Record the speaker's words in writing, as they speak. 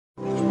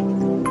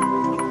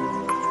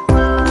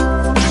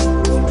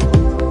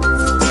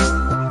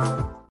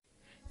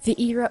The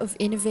era of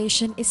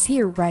innovation is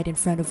here right in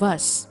front of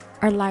us.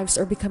 Our lives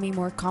are becoming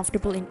more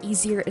comfortable and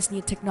easier as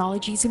new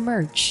technologies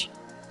emerge.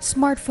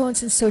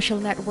 Smartphones and social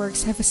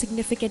networks have a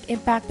significant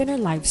impact on our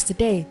lives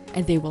today,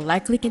 and they will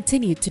likely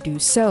continue to do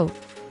so.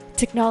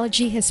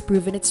 Technology has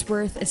proven its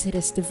worth as it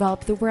has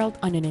developed the world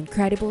on an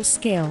incredible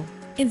scale.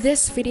 In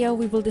this video,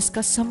 we will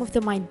discuss some of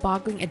the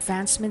mind-boggling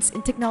advancements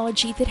in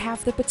technology that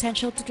have the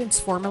potential to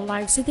transform our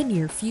lives in the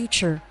near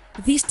future.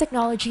 These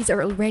technologies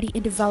are already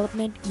in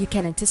development. You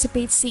can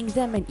anticipate seeing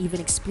them and even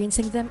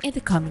experiencing them in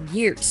the coming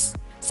years.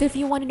 So if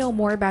you want to know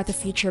more about the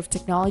future of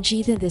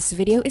technology, then this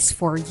video is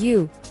for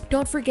you.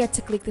 Don't forget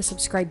to click the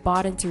subscribe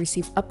button to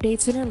receive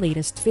updates on our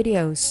latest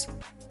videos.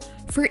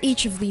 For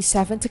each of these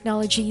 7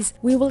 technologies,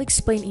 we will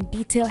explain in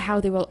detail how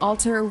they will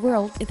alter our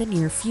world in the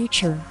near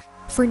future.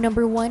 For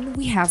number 1,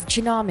 we have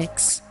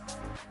genomics.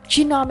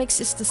 Genomics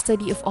is the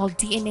study of all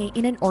DNA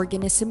in an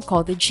organism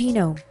called the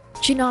genome.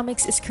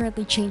 Genomics is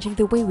currently changing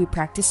the way we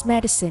practice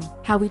medicine,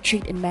 how we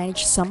treat and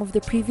manage some of the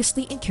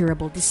previously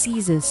incurable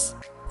diseases.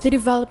 The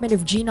development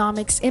of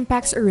genomics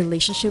impacts our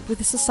relationship with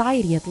the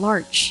society at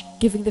large,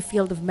 giving the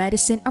field of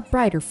medicine a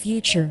brighter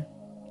future.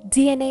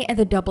 DNA and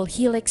the double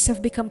helix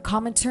have become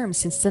common terms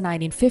since the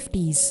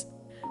 1950s,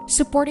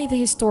 supporting the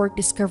historic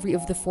discovery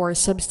of the 4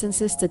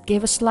 substances that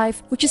give us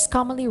life, which is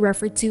commonly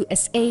referred to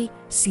as A,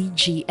 C,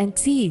 G, and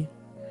T.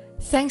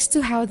 Thanks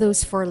to how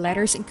those 4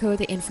 letters encode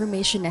the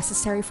information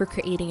necessary for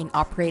creating and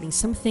operating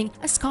something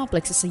as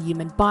complex as a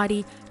human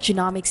body,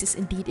 genomics is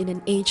indeed in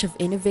an age of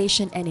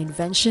innovation and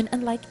invention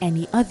unlike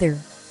any other.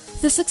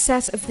 The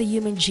success of the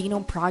Human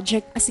Genome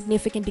Project, a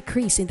significant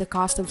decrease in the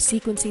cost of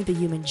sequencing the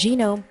human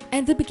genome,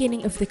 and the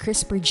beginning of the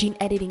CRISPR gene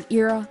editing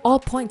era all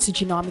point to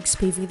genomics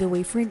paving the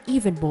way for an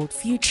even bold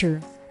future.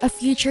 A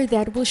future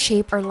that will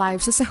shape our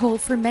lives as a whole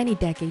for many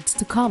decades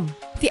to come.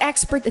 The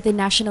experts at the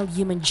National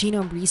Human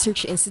Genome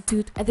Research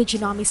Institute and the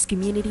genomics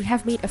community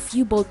have made a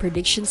few bold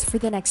predictions for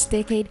the next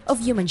decade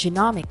of human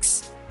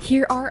genomics.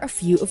 Here are a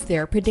few of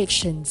their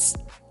predictions.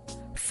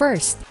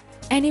 First,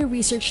 any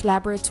research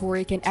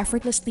laboratory can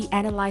effortlessly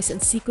analyze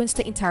and sequence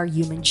the entire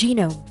human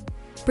genome.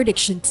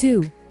 Prediction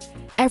 2.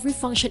 Every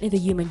function in the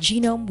human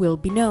genome will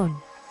be known.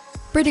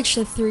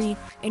 Prediction 3.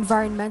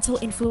 Environmental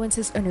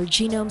influences on our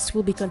genomes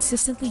will be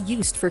consistently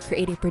used for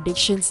creating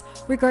predictions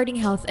regarding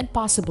health and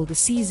possible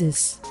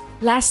diseases.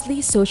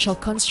 Lastly, social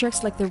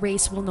constructs like the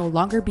race will no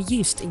longer be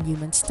used in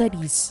human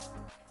studies.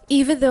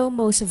 Even though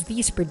most of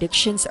these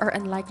predictions are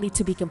unlikely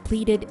to be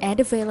completed and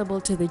available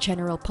to the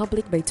general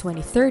public by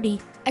 2030,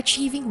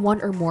 achieving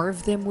one or more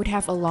of them would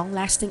have a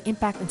long-lasting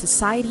impact on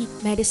society,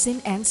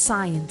 medicine, and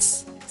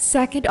science.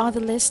 Second on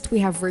the list, we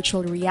have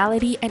virtual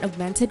reality and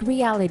augmented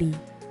reality.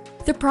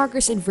 The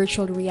progress in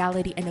virtual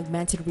reality and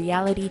augmented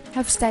reality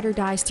have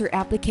standardized their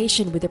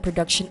application with the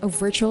production of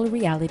virtual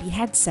reality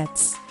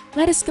headsets.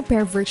 Let us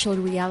compare virtual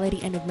reality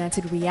and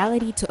augmented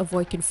reality to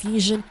avoid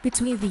confusion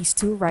between these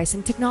 2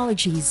 rising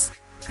technologies.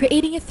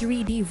 Creating a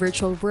 3D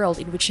virtual world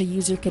in which a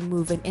user can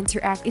move and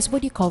interact is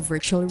what you call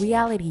virtual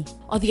reality.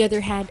 On the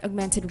other hand,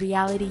 augmented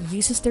reality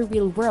uses the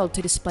real world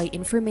to display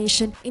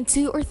information in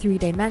 2 or 3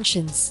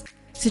 dimensions,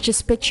 such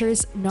as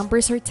pictures,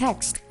 numbers, or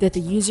text that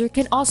the user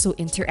can also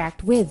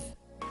interact with.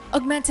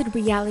 Augmented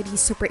reality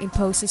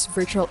superimposes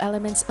virtual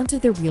elements onto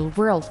the real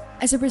world.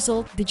 As a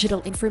result,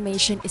 digital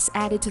information is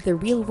added to the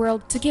real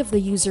world to give the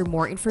user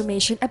more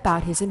information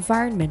about his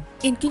environment.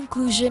 In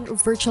conclusion,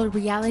 virtual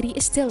reality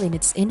is still in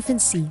its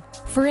infancy.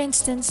 For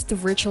instance, the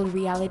virtual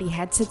reality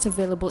headsets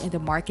available in the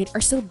market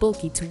are still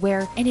bulky to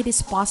wear, and it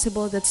is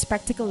possible that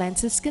spectacle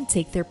lenses can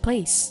take their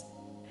place.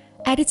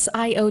 At its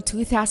I/O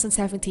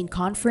 2017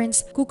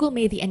 conference, Google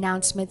made the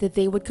announcement that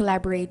they would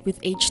collaborate with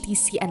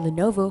HTC and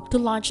Lenovo to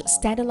launch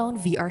standalone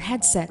VR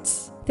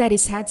headsets. That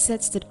is,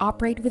 headsets that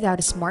operate without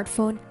a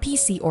smartphone,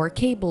 PC, or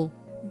cable.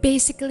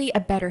 Basically,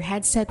 a better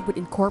headset would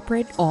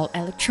incorporate all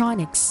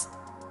electronics.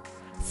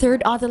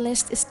 Third on the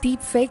list is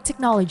deepfake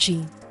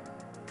technology.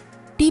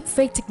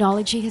 Deepfake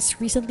technology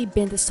has recently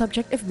been the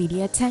subject of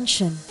media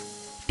attention.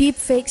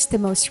 Deepfakes, the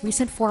most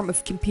recent form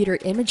of computer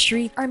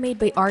imagery, are made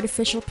by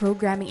artificial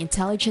programming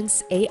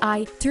intelligence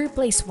 (AI) to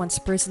replace one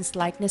person's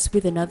likeness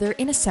with another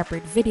in a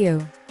separate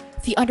video.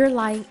 The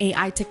underlying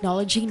AI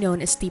technology known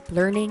as deep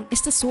learning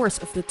is the source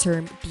of the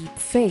term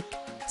deepfake.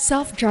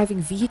 Self-driving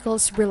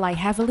vehicles rely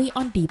heavily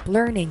on deep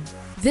learning.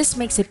 This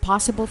makes it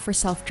possible for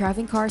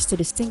self-driving cars to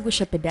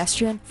distinguish a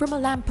pedestrian from a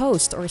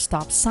lamppost or a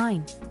stop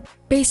sign.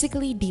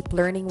 Basically, deep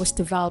learning was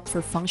developed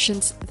for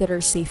functions that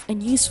are safe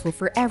and useful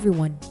for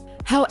everyone.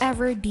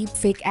 However,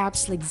 deepfake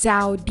apps like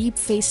Zao, Deep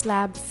Face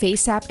Lab,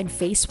 FaceApp, and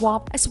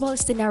FaceSwap, as well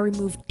as the now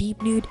removed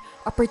DeepNude,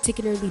 a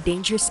particularly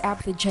dangerous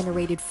app that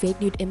generated fake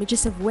nude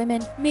images of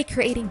women, make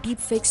creating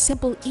deepfakes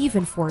simple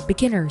even for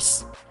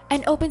beginners.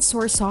 An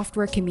open-source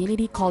software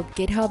community called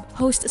GitHub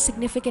hosts a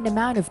significant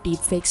amount of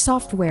deepfake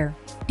software.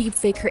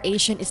 Deepfake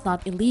creation is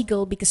not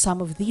illegal because some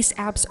of these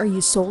apps are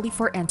used solely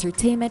for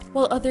entertainment,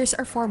 while others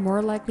are far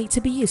more likely to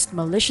be used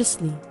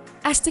maliciously.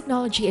 As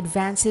technology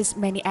advances,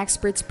 many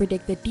experts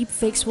predict that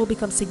deepfakes will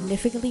become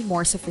significantly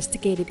more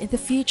sophisticated in the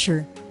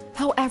future.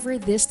 However,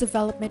 this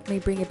development may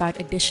bring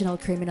about additional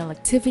criminal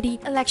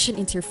activity, election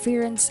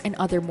interference, and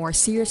other more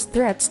serious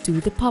threats to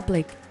the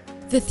public.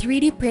 The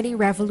 3D printing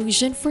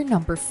revolution for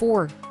number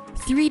 4.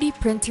 3D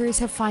printers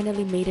have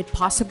finally made it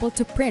possible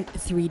to print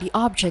 3D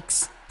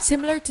objects.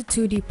 Similar to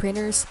 2D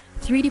printers,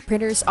 3D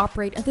printers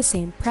operate on the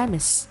same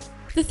premise.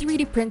 The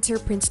 3D printer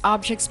prints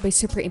objects by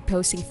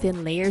superimposing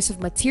thin layers of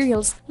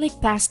materials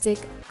like plastic,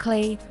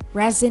 clay,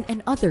 resin,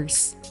 and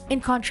others, in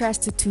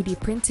contrast to 2D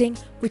printing,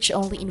 which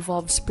only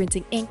involves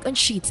printing ink on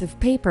sheets of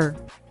paper.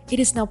 It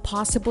is now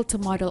possible to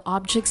model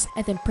objects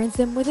and then print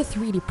them with a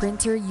 3D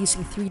printer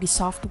using 3D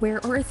software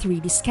or a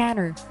 3D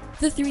scanner.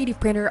 The 3D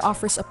printer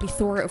offers a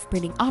plethora of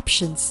printing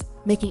options,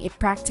 making it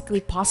practically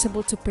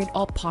possible to print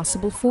all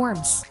possible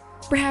forms.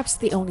 Perhaps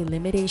the only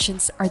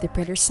limitations are the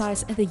printer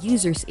size and the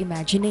user's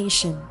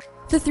imagination.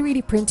 The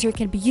 3D printer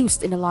can be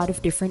used in a lot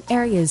of different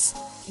areas,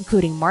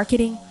 including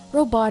marketing,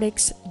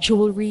 robotics,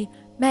 jewelry,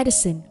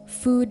 medicine,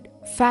 food,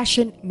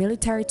 fashion,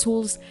 military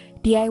tools,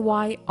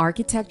 DIY,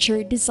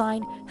 architecture,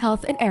 design,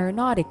 health, and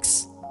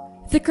aeronautics.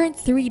 The current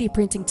 3D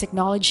printing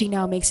technology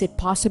now makes it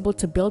possible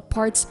to build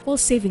parts while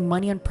saving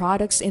money on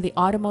products in the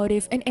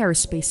automotive and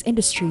aerospace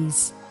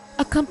industries.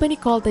 A company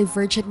called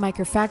Divergent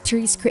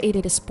Microfactories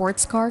created a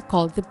sports car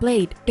called the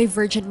Blade.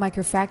 Divergent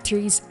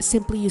Microfactories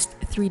simply used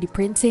 3D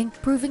printing,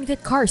 proving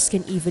that cars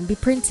can even be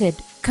printed.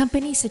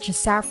 Companies such as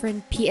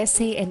Safran,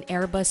 PSA, and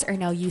Airbus are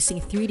now using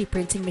 3D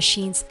printing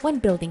machines when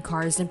building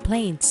cars and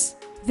planes.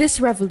 This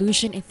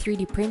revolution in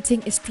 3D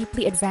printing is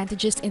deeply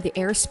advantageous in the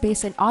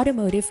aerospace and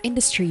automotive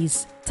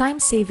industries. Time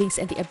savings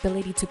and the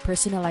ability to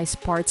personalize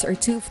parts are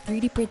two of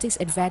 3D printing's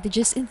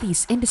advantages in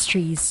these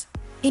industries.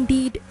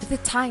 Indeed, the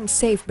time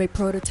saved by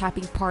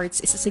prototyping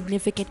parts is a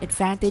significant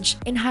advantage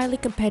in highly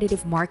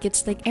competitive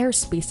markets like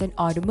aerospace and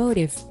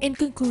automotive. In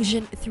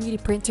conclusion,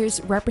 3D printers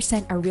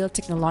represent a real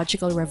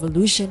technological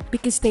revolution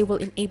because they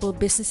will enable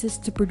businesses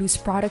to produce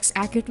products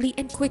accurately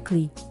and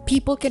quickly.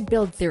 People can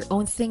build their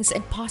own things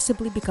and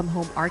possibly become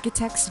home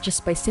architects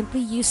just by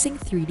simply using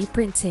 3D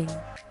printing.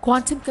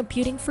 Quantum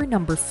computing for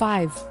number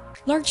 5.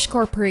 Large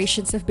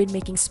corporations have been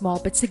making small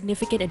but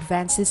significant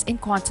advances in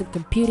quantum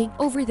computing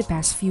over the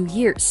past few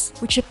years,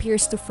 which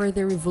appears to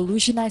further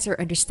revolutionize our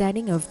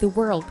understanding of the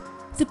world.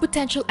 The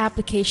potential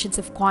applications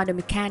of quantum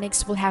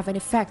mechanics will have an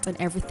effect on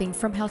everything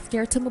from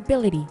healthcare to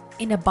mobility.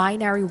 In a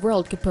binary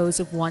world composed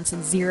of ones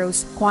and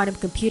zeros, quantum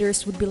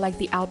computers would be like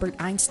the Albert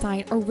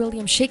Einstein or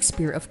William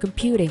Shakespeare of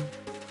computing.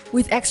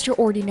 With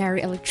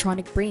extraordinary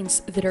electronic brains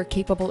that are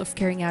capable of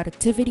carrying out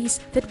activities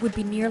that would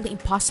be nearly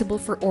impossible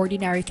for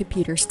ordinary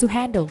computers to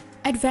handle.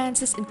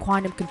 Advances in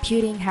quantum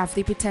computing have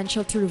the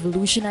potential to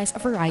revolutionize a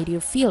variety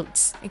of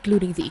fields,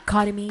 including the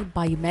economy,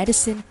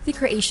 biomedicine, the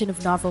creation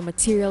of novel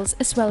materials,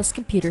 as well as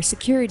computer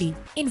security.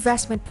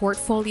 Investment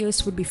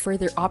portfolios would be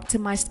further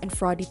optimized and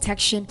fraud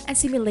detection and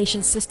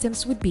simulation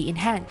systems would be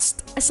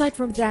enhanced. Aside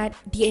from that,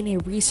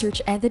 DNA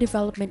research and the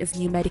development of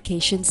new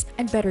medications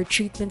and better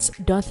treatments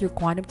done through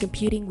quantum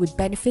computing would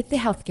benefit the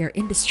healthcare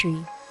industry.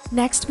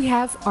 Next, we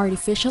have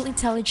artificial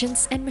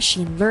intelligence and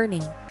machine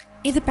learning.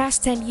 In the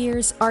past 10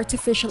 years,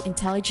 artificial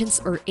intelligence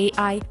or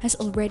AI has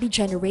already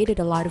generated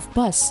a lot of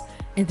buzz,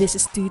 and this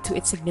is due to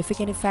its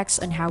significant effects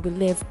on how we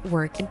live,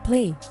 work, and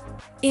play.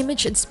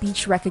 Image and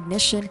speech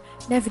recognition,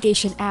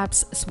 navigation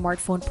apps,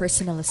 smartphone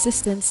personal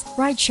assistants,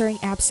 ride-sharing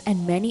apps,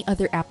 and many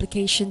other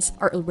applications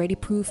are already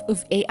proof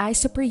of AI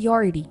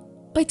superiority.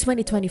 By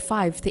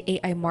 2025, the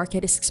AI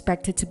market is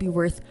expected to be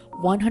worth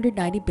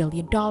 $190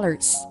 billion.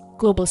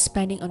 Global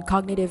spending on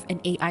cognitive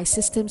and AI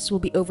systems will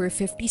be over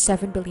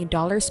 $57 billion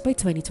by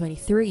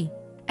 2023.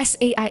 As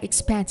AI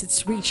expands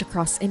its reach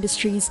across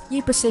industries,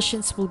 new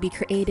positions will be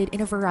created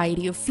in a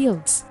variety of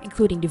fields,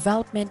 including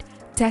development,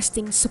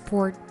 testing,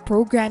 support,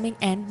 programming,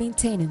 and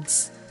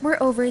maintenance.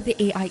 Moreover,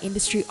 the AI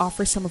industry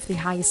offers some of the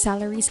highest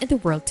salaries in the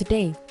world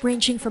today,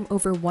 ranging from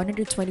over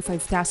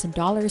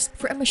 $125,000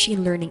 for a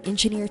machine learning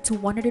engineer to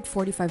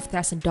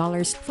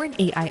 $145,000 for an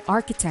AI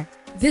architect.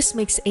 This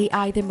makes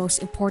AI the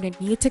most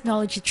important new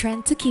technology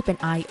trend to keep an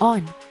eye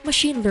on.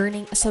 Machine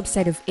learning, a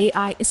subset of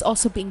AI, is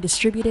also being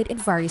distributed in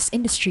various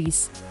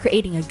industries,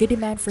 creating a good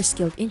demand for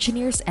skilled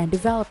engineers and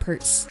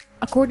developers.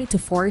 According to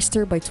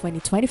Forrester, by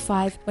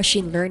 2025,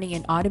 machine learning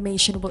and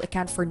automation will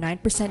account for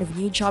 9% of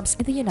new jobs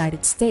in the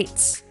United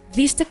States.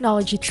 These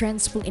technology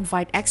trends will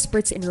invite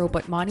experts in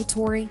robot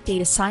monitoring,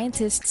 data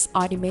scientists,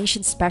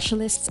 automation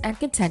specialists, and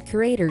content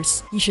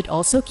curators. You should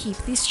also keep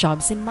these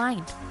jobs in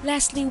mind.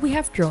 Lastly, we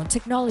have drone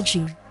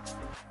technology.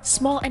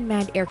 Small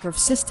unmanned aircraft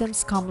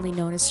systems, commonly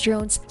known as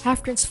drones,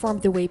 have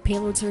transformed the way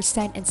payloads are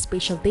sent and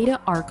spatial data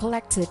are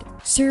collected.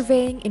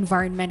 Surveying,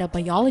 environmental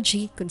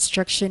biology,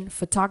 construction,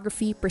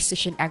 photography,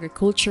 precision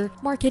agriculture,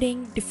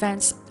 marketing,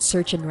 defense,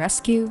 search and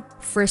rescue,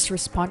 first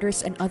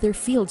responders, and other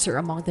fields are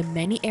among the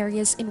many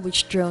areas in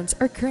which drones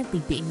are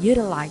currently being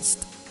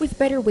utilized. With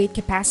better weight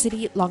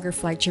capacity, longer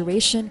flight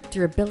duration,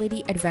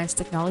 durability, advanced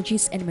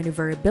technologies, and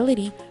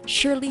maneuverability,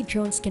 surely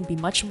drones can be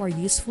much more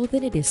useful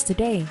than it is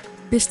today.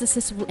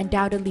 Businesses will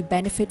undoubtedly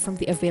benefit from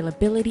the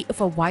availability of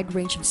a wide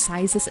range of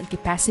sizes and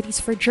capacities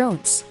for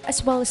drones,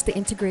 as well as the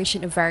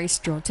integration of various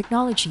drone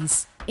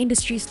technologies.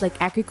 Industries like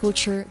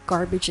agriculture,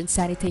 garbage and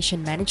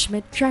sanitation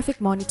management,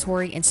 traffic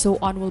monitoring, and so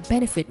on will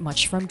benefit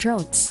much from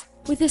drones.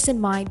 With this in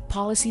mind,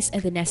 policies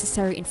and the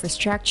necessary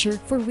infrastructure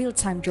for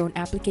real-time drone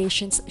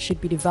applications should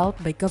be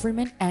developed by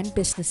government and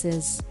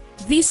businesses.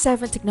 These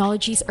 7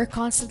 technologies are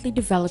constantly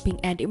developing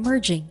and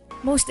emerging.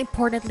 Most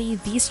importantly,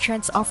 these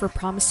trends offer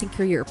promising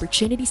career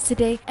opportunities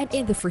today and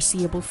in the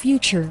foreseeable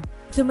future.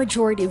 The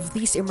majority of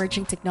these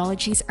emerging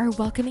technologies are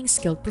welcoming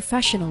skilled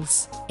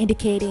professionals,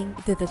 indicating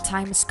that the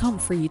time has come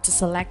for you to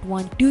select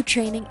one, do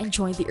training, and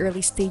join the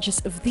early stages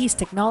of these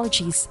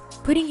technologies,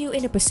 putting you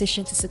in a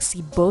position to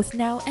succeed both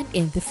now and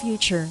in the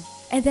future.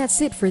 And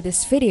that's it for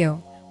this video.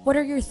 What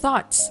are your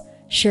thoughts?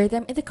 Share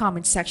them in the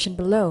comments section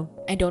below.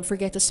 And don't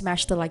forget to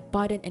smash the like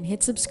button and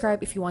hit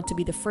subscribe if you want to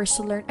be the first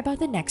to learn about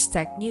the next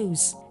tech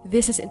news.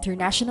 This is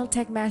International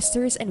Tech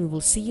Masters, and we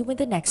will see you in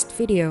the next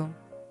video.